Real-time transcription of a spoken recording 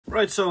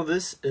Right, so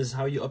this is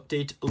how you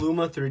update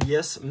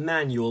LUMA3DS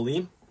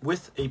manually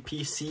with a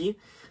PC.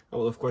 I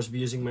will of course be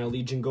using my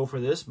Legion Go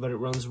for this, but it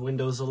runs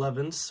Windows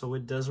 11, so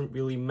it doesn't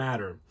really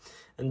matter.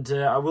 And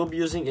I will be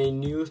using a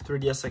new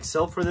 3DS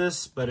XL for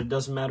this, but it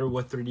doesn't matter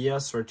what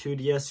 3DS or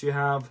 2DS you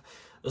have,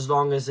 as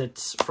long as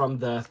it's from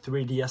the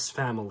 3DS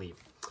family.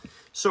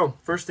 So,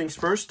 first things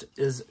first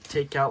is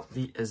take out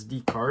the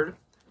SD card.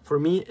 For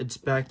me, it's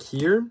back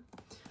here,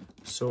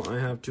 so I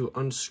have to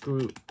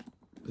unscrew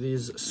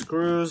these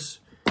screws,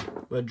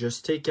 but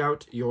just take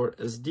out your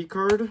SD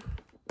card.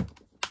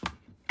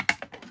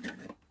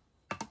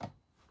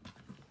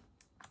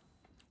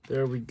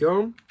 There we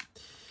go.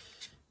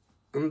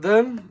 And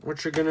then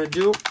what you're gonna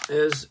do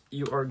is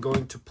you are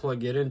going to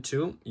plug it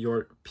into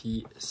your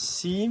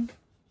PC.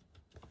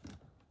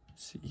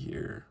 See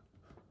here.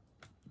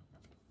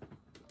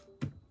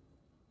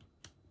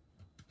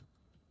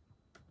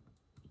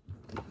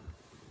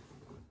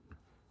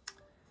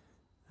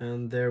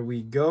 And there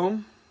we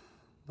go.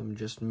 Let me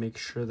just make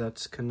sure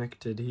that's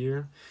connected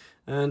here.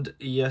 And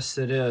yes,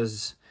 it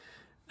is.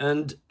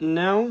 And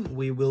now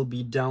we will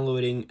be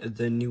downloading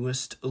the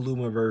newest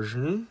Luma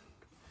version.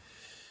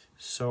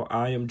 So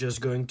I am just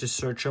going to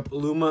search up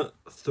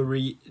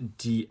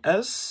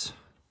LUMA3DS.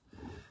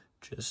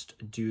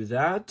 Just do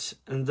that.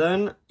 And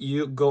then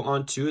you go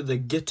onto the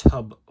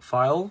GitHub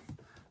file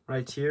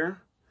right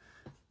here.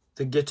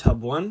 The GitHub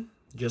one.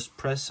 Just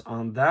press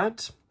on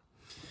that.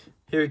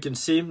 Here you can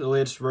see the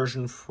latest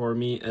version for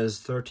me is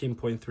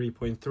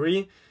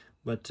 13.3.3,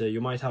 but you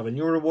might have a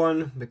newer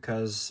one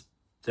because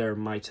there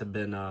might have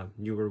been a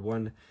newer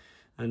one.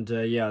 And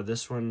yeah,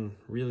 this one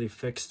really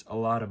fixed a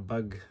lot of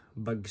bug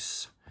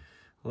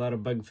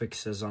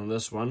fixes on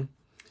this one.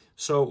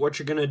 So what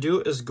you're gonna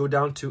do is go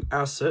down to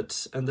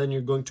Assets, and then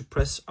you're going to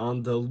press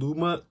on the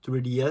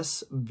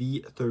LUMA3DS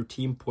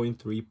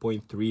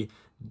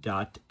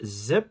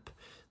v13.3.3.zip,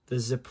 the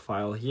zip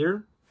file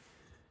here.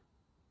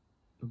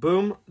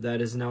 Boom,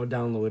 that is now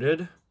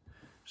downloaded.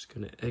 Just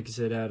gonna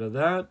exit out of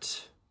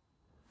that,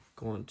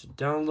 go on to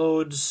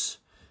downloads,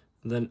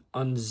 and then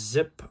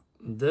unzip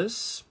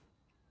this,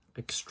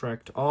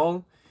 extract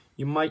all.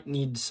 You might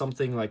need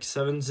something like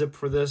 7-zip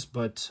for this,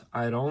 but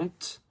I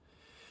don't.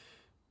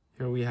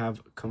 Here we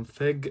have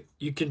config.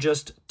 You can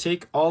just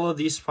take all of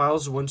these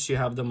files once you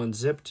have them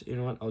unzipped. You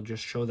know what, I'll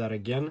just show that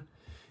again.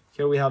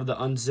 Here we have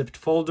the unzipped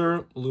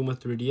folder,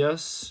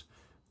 Luma3DS.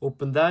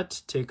 Open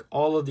that, take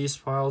all of these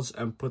files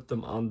and put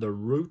them on the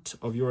root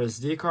of your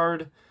SD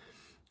card.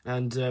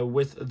 And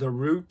with the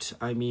root,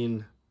 I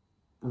mean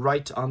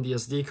right on the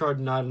SD card,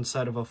 not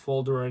inside of a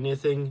folder or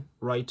anything,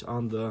 right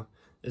on the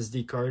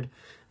SD card.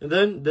 And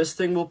then this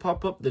thing will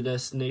pop up. The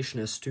destination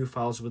has 2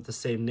 files with the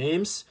same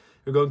names.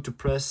 You're going to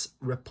press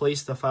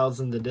replace the files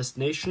in the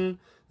destination.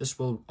 This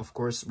will, of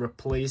course,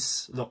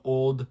 replace the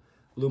old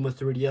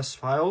Luma3DS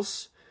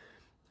files.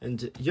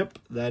 And yep,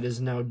 that is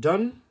now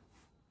done.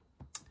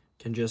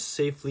 Can just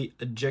safely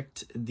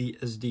eject the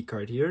SD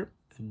card here.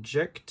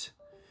 Eject.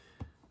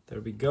 There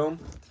we go.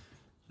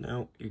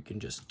 Now you can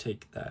just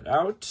take that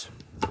out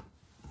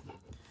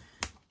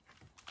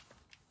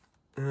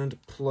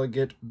and plug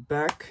it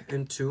back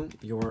into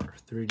your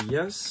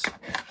 3DS.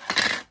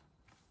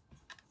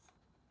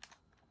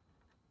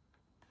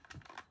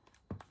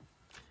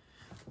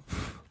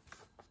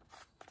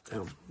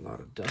 Damn, a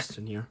lot of dust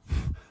in here.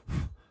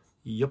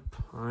 Yup,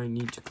 I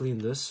need to clean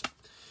this.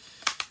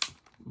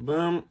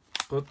 Boom.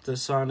 Put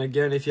this on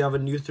again. If you have a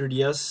new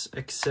 3DS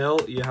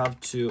XL, you have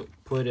to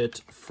put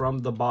it from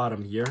the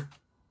bottom here.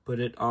 Put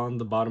it on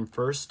the bottom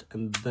first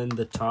and then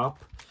the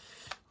top.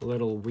 A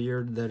little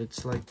weird that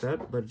it's like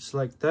that, but it's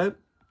like that.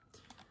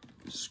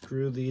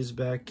 Screw these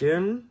back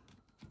in.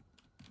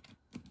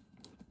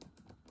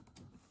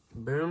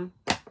 Boom.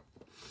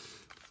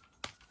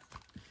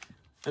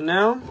 And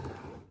now,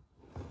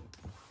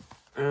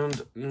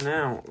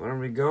 there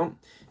we go.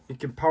 You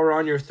can power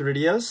on your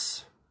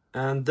 3DS.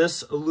 And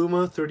this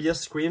LUMA3DS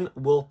screen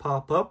will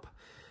pop up.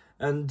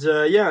 And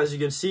yeah, as you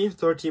can see,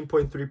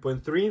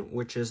 13.3.3,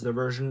 which is the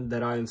version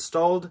that I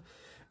installed.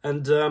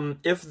 And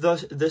if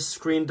this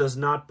screen does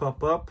not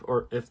pop up,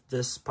 or if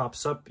this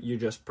pops up, you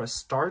just press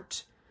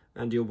start,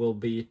 and you will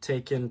be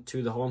taken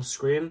to the home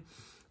screen.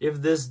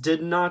 If this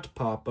did not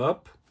pop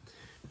up,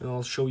 and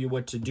I'll show you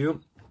what to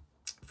do.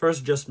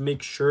 First, just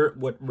make sure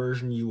what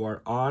version you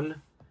are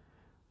on.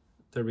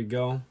 There we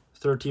go.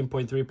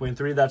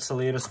 13.3.3, that's the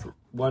latest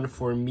one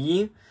for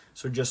me.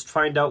 So just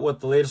find out what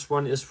the latest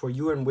one is for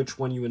you and which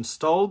one you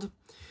installed.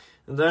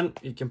 And then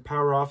you can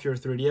power off your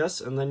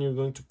 3DS, and then you're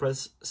going to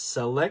press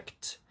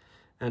select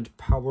and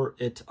power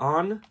it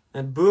on.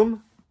 And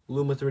boom,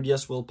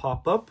 Luma3DS will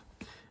pop up.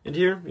 And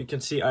here you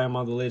can see I am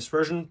on the latest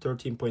version,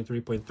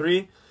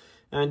 13.3.3.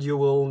 And you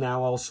will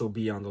now also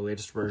be on the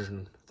latest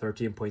version,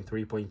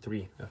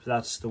 13.3.3. If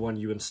that's the one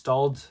you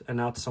installed and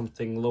not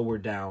something lower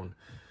down.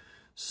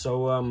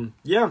 So,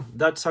 yeah,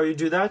 that's how you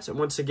do that. And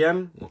once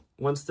again,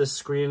 once this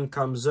screen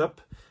comes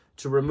up,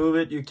 to remove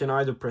it, you can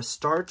either press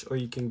start or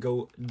you can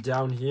go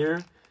down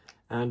here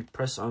and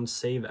press on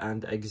save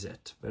and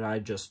exit. But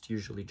I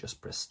usually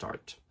just press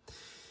start.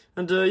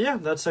 And yeah,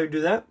 that's how you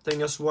do that. Thank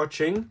you guys for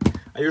watching.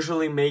 I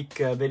usually make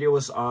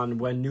videos on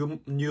when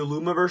new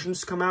Luma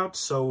versions come out,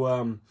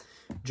 so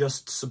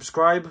just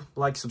subscribe,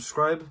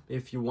 subscribe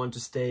if you want to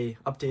stay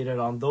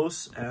updated on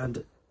those.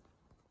 And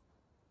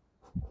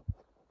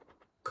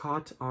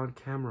caught on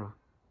camera,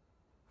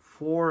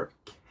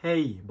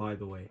 4K by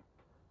the way,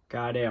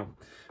 goddamn.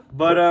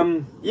 But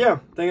yeah,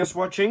 thank you guys for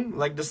watching.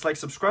 Like, dislike,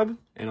 subscribe,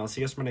 and I'll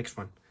see you guys for my next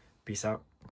one. Peace out.